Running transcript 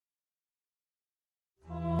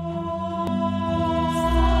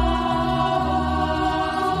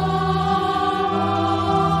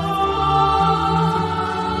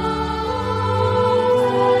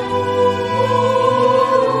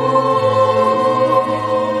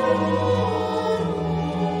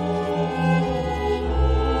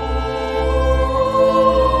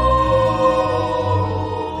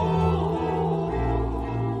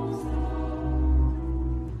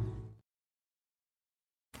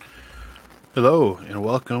Hello, and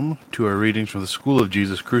welcome to our readings from the School of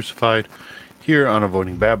Jesus Crucified here on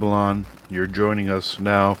Avoiding Babylon. You're joining us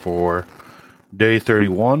now for day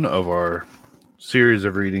 31 of our series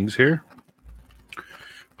of readings here.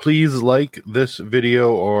 Please like this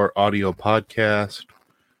video or audio podcast.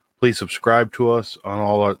 Please subscribe to us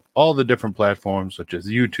on all the different platforms such as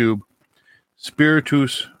YouTube,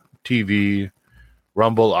 Spiritus TV,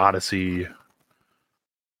 Rumble, Odyssey,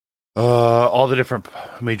 all the different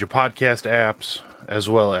major podcast apps, as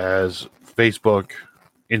well as Facebook,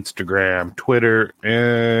 Instagram, Twitter,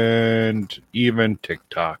 and even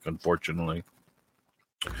TikTok, unfortunately.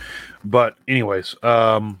 But anyways,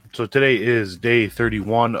 so today is day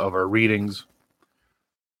 31 of our readings.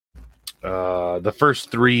 The first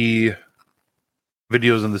three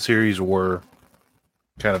videos in the series were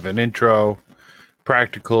kind of an intro,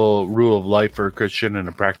 practical rule of life for a Christian, and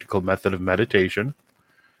a practical method of meditation.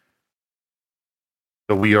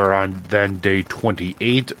 So we are on then day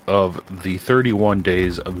 28 of the 31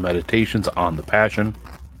 days of meditations on the Passion.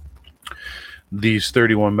 These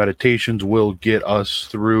 31 meditations will get us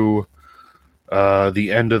through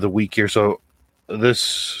the end of the week here. So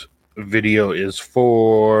this video is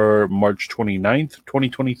for March 29th,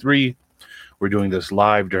 2023. We're doing this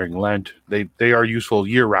live during Lent. They are useful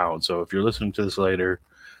year-round, so if you're listening to this later,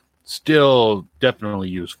 still definitely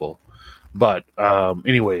useful. But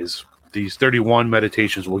anyways, these 31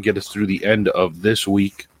 meditations will get us through the end of this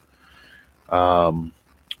week. We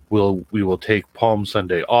will take Palm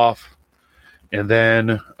Sunday off, and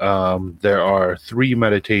then there are 3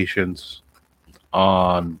 meditations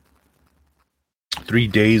on 3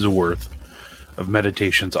 days worth of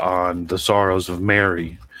meditations on the sorrows of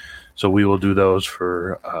Mary. So we will do those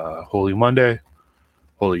for Holy Monday,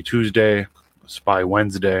 Holy Tuesday, Spy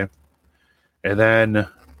Wednesday, and then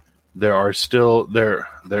there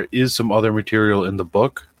is some other material in the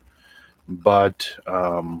book, but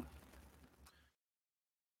none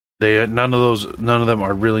of them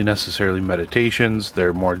are really necessarily meditations.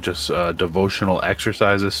 They're more just devotional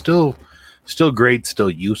exercises. Still great, still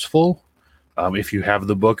useful. If you have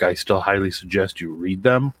the book, I still highly suggest you read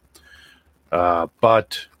them.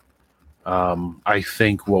 But I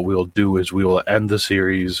think what we'll do is we will end the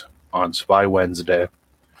series on Spy Wednesday,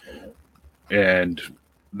 and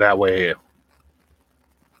that way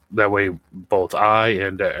both I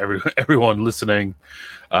and everyone listening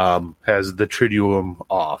has the Triduum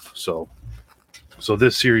off. So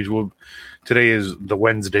this series today is the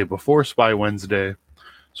Wednesday before Spy Wednesday,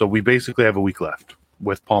 so we basically have a week left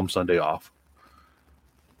with Palm Sunday off.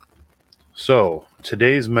 So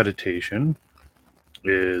today's meditation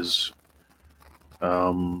is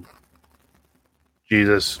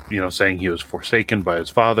Jesus, saying he was forsaken by his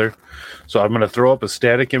Father. So I'm going to throw up a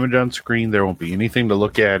static image on screen. There won't be anything to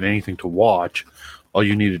look at, anything to watch. All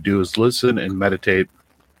you need to do is listen and meditate,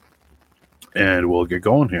 and we'll get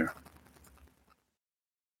going here.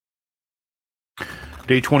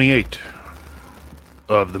 Day 28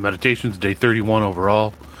 of the meditations, day 31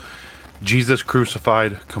 overall. Jesus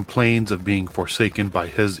crucified complains of being forsaken by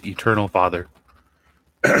his eternal Father.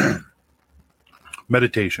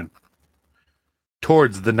 Meditation.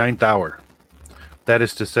 Towards the 9th hour, that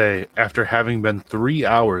is to say, after having been 3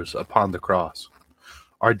 hours upon the cross,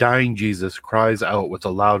 our dying Jesus cries out with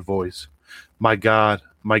a loud voice, my God,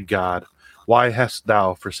 why hast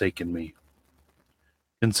thou forsaken me?"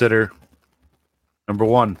 Consider, number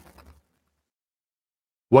 1,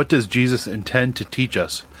 what does Jesus intend to teach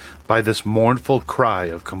us by this mournful cry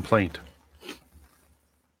of complaint?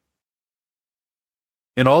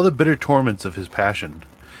 In all the bitter torments of his passion,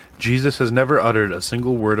 Jesus has never uttered a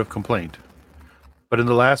single word of complaint. But in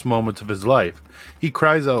the last moments of his life, he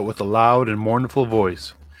cries out with a loud and mournful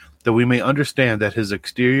voice, that we may understand that his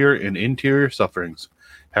exterior and interior sufferings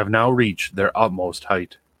have now reached their utmost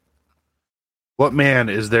height. What man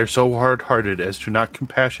is there so hard-hearted as to not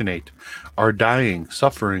compassionate our dying,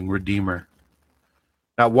 suffering Redeemer?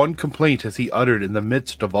 Not one complaint has he uttered in the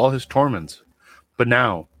midst of all his torments, but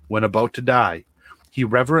now, when about to die, he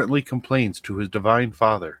reverently complains to his divine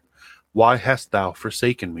Father, "Why hast thou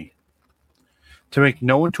forsaken me?" To make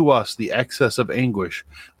known to us the excess of anguish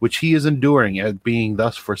which he is enduring at being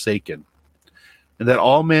thus forsaken, and that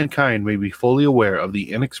all mankind may be fully aware of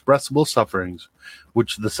the inexpressible sufferings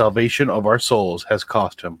which the salvation of our souls has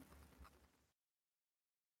cost him.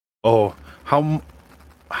 Oh,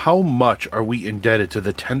 how much are we indebted to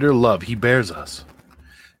the tender love he bears us!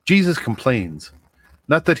 Jesus complains,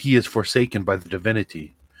 not that he is forsaken by the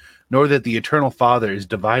divinity, nor that the eternal Father is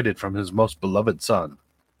divided from his most beloved Son,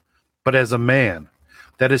 but as a man,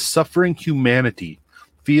 that his suffering humanity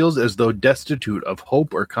feels as though destitute of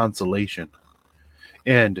hope or consolation.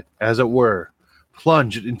 and, as it were,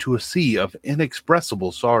 plunged into a sea of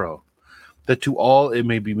inexpressible sorrow, that to all it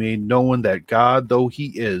may be made known that God, though he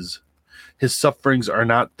is, his sufferings are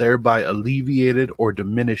not thereby alleviated or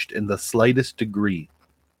diminished in the slightest degree,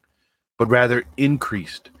 but rather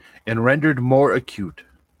increased and rendered more acute.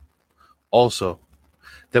 Also,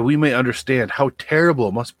 that we may understand how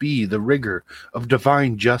terrible must be the rigor of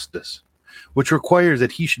divine justice, which requires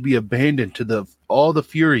that he should be abandoned to all the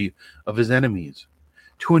fury of his enemies,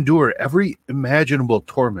 to endure every imaginable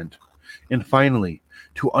torment, and finally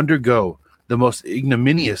to undergo the most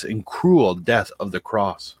ignominious and cruel death of the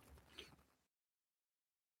cross.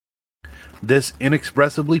 This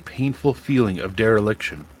inexpressibly painful feeling of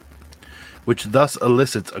dereliction, which thus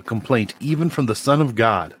elicits a complaint even from the Son of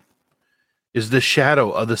God, is the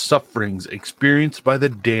shadow of the sufferings experienced by the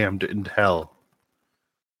damned in hell,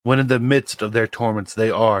 when in the midst of their torments they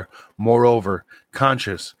are, moreover,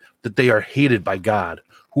 conscious that they are hated by God,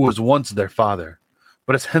 who was once their Father,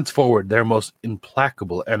 but is henceforward their most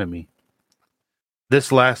implacable enemy.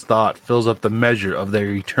 This last thought fills up the measure of their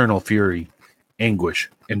eternal fury, anguish,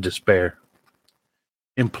 and despair.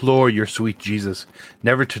 Implore your sweet Jesus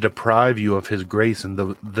never to deprive you of his grace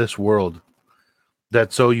in this world,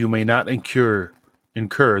 that so you may not incur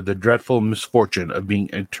the dreadful misfortune of being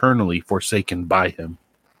eternally forsaken by him.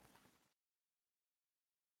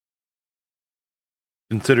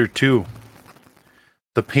 Consider, too,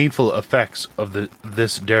 the painful effects of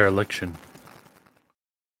this dereliction.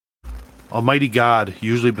 Almighty God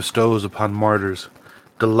usually bestows upon martyrs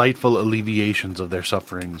delightful alleviations of their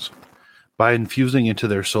sufferings, by infusing into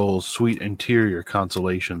their souls sweet interior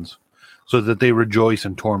consolations, so that they rejoice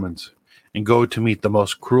in torments, and go to meet the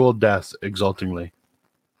most cruel deaths exultingly.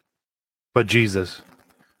 But Jesus,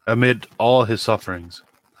 amid all his sufferings,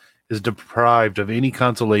 is deprived of any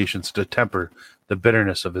consolations to temper the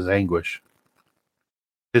bitterness of his anguish.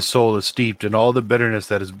 His soul is steeped in all the bitterness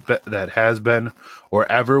that has been or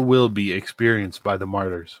ever will be experienced by the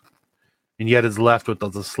martyrs, and yet is left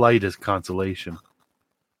without the slightest consolation.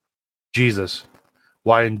 Jesus,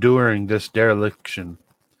 while enduring this dereliction,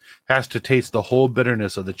 has to taste the whole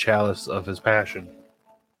bitterness of the chalice of his passion,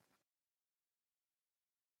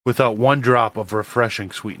 without one drop of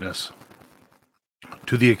refreshing sweetness.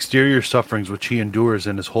 To the exterior sufferings which he endures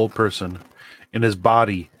in his whole person, in his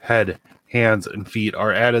body, head, hands, and feet,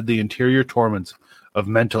 are added the interior torments of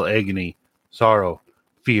mental agony, sorrow,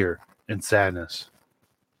 fear, and sadness,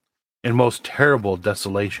 and most terrible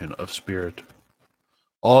desolation of spirit.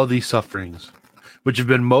 All these sufferings, which have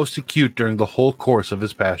been most acute during the whole course of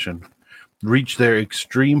his passion, reach their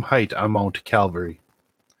extreme height on Mount Calvary.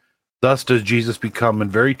 Thus does Jesus become in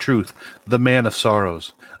very truth the man of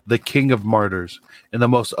sorrows, the king of martyrs, and the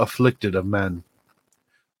most afflicted of men.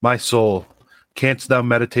 My soul, canst thou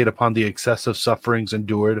meditate upon the excessive sufferings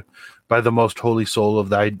endured by the most holy soul of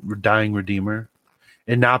thy dying Redeemer,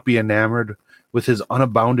 and not be enamored with his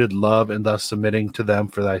unabounded love in thus submitting to them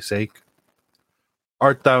for thy sake?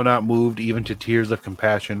 Art thou not moved even to tears of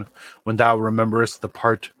compassion when thou rememberest the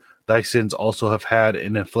part thy sins also have had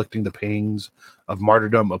in inflicting the pangs of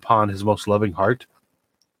martyrdom upon his most loving heart?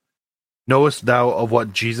 Knowest thou of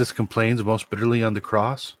what Jesus complains most bitterly on the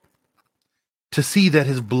cross? To see that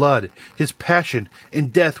his blood, his passion,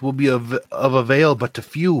 and death will be of avail but to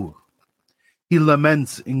few. He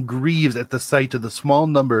laments and grieves at the sight of the small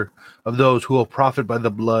number of those who will profit by the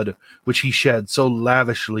blood which he shed so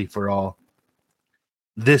lavishly for all.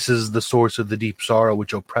 This is the source of the deep sorrow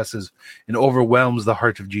which oppresses and overwhelms the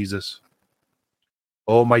heart of Jesus.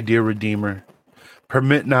 O my dear Redeemer,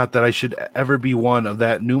 permit not that I should ever be one of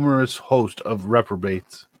that numerous host of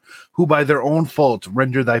reprobates, who by their own faults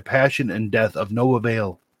render thy passion and death of no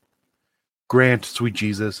avail. Grant, sweet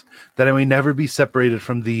Jesus, that I may never be separated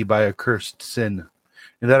from thee by accursed sin,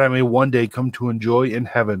 and that I may one day come to enjoy in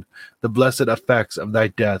heaven the blessed effects of thy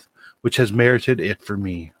death, which has merited it for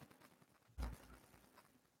me.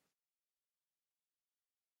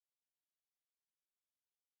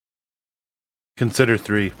 Consider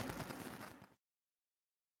 3.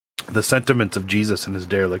 The sentiments of Jesus in his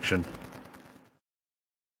dereliction.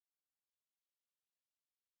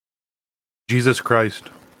 Jesus Christ,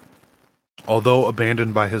 although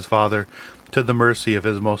abandoned by his Father to the mercy of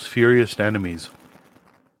his most furious enemies,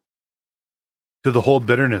 to the whole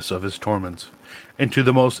bitterness of his torments, and to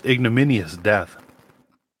the most ignominious death,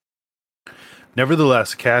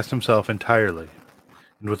 nevertheless cast himself entirely,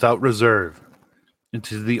 and without reserve,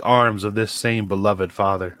 into the arms of this same beloved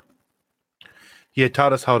Father. He had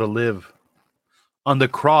taught us how to live. On the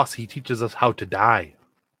cross, he teaches us how to die.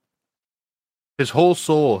 His whole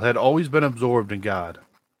soul had always been absorbed in God.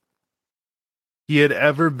 He had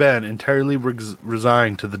ever been entirely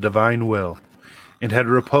resigned to the divine will, and had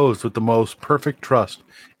reposed with the most perfect trust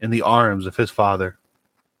in the arms of his Father.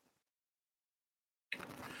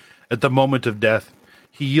 At the moment of death,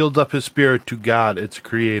 he yields up his spirit to God, its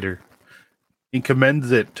Creator, and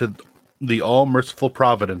commends it to the all-merciful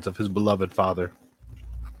providence of his beloved Father.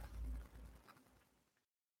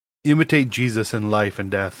 Imitate Jesus in life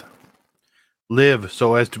and death. Live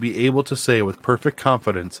so as to be able to say with perfect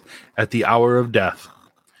confidence at the hour of death,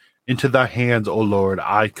 "Into thy hands, O Lord,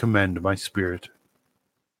 I commend my spirit."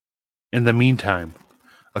 In the meantime,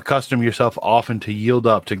 accustom yourself often to yield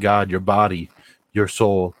up to God your body, your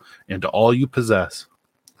soul, and all you possess.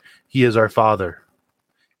 He is our Father,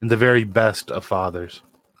 and the very best of fathers.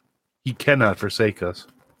 He cannot forsake us.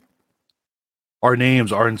 Our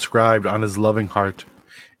names are inscribed on his loving heart,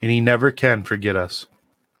 and he never can forget us.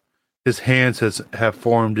 His hands have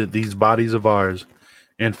formed these bodies of ours,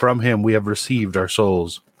 and from him we have received our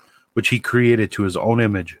souls, which he created to his own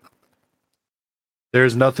image. There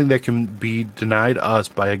is nothing that can be denied us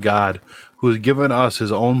by a God who has given us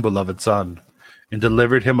his own beloved Son, and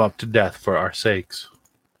delivered him up to death for our sakes.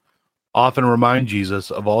 Often remind Jesus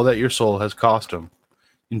of all that your soul has cost him,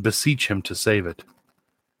 and beseech him to save it.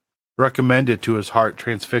 Recommend it to his heart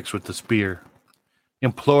transfixed with the spear.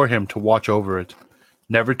 Implore him to watch over it,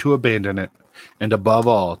 never to abandon it, and above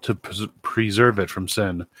all, to preserve it from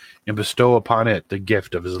sin, and bestow upon it the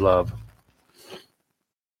gift of his love.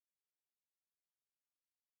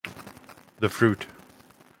 The fruit.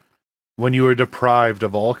 When you are deprived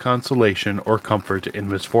of all consolation or comfort in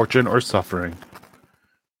misfortune or suffering,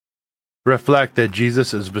 reflect that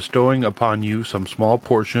Jesus is bestowing upon you some small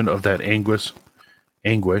portion of that anguish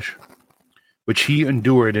which he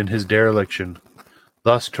endured in his dereliction,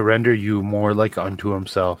 thus to render you more like unto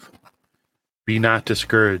himself. Be not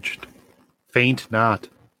discouraged. Faint not,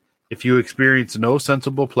 if you experience no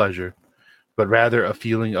sensible pleasure, but rather a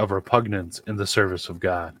feeling of repugnance in the service of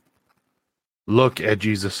God. Look at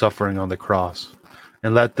Jesus suffering on the cross,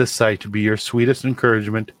 and let this sight be your sweetest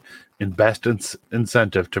encouragement and best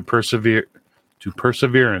incentive to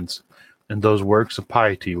perseverance in those works of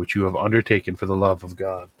piety which you have undertaken for the love of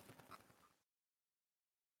God.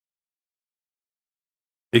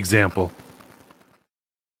 Example.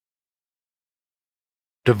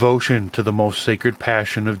 Devotion to the most sacred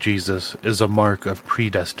passion of Jesus is a mark of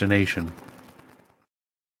predestination.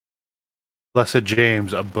 Blessed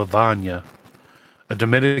James of Bovagna, a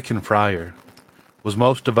Dominican friar, was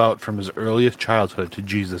most devout from his earliest childhood to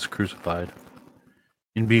Jesus crucified.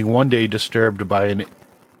 In being one day disturbed by an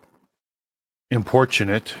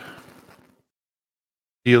importunate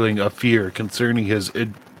feeling of fear concerning his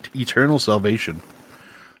eternal salvation,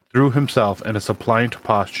 threw himself in a suppliant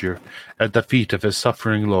posture at the feet of his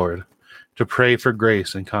suffering Lord, to pray for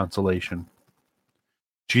grace and consolation.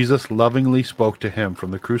 Jesus lovingly spoke to him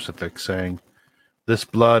from the crucifix, saying, "This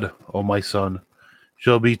blood, O my son,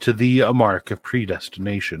 shall be to thee a mark of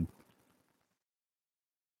predestination."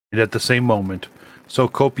 And at the same moment, so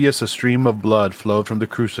copious a stream of blood flowed from the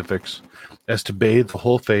crucifix as to bathe the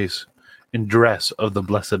whole face and dress of the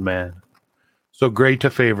blessed man. So great a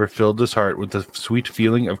favor filled his heart with the sweet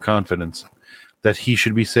feeling of confidence that he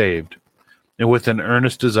should be saved, and with an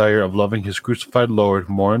earnest desire of loving his crucified Lord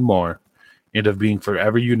more and more, and of being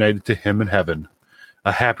forever united to him in heaven,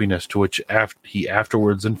 a happiness to which he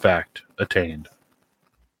afterwards, in fact, attained.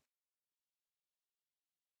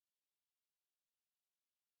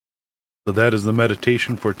 So that is the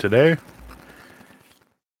meditation for today.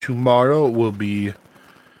 Tomorrow will be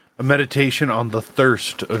a meditation on the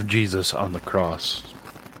thirst of Jesus on the cross.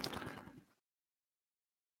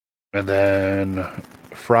 And then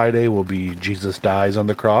Friday will be Jesus dies on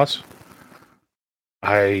the cross.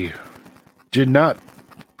 I did not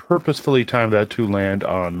purposefully time that to land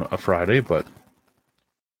on a Friday, but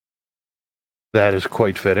that is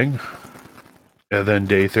quite fitting. And then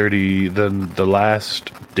day 30, then the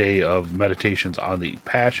last day of meditations on the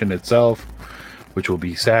Passion itself, which will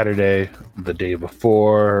be Saturday, the day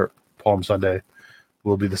before Palm Sunday,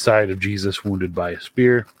 will be the side of Jesus wounded by a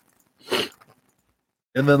spear.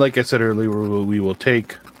 And then, like I said earlier, we will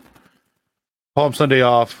take Palm Sunday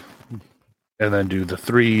off and then do the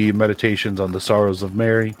 3 meditations on the sorrows of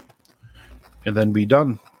Mary and then be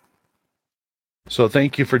done. So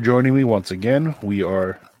thank you for joining me once again. We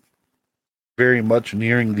are very much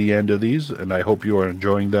nearing the end of these, and I hope you are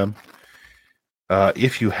enjoying them.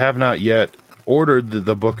 If you have not yet ordered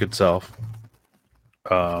the book itself,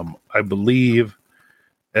 I believe,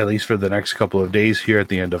 at least for the next couple of days here at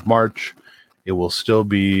the end of March, it will still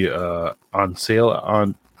be on sale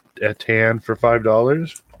at TAN for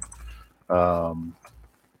 $5.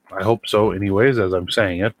 I hope so, anyways, as I'm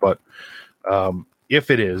saying it. But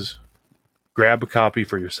if it is, grab a copy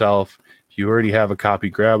for yourself. If you already have a copy,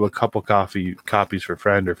 grab a couple copies for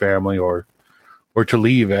friend or family, or to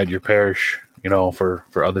leave at your parish,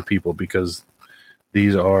 for other people, because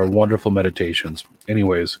these are wonderful meditations.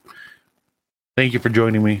 Anyways, thank you for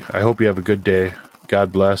joining me. I hope you have a good day.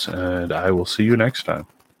 God bless, and I will see you next time.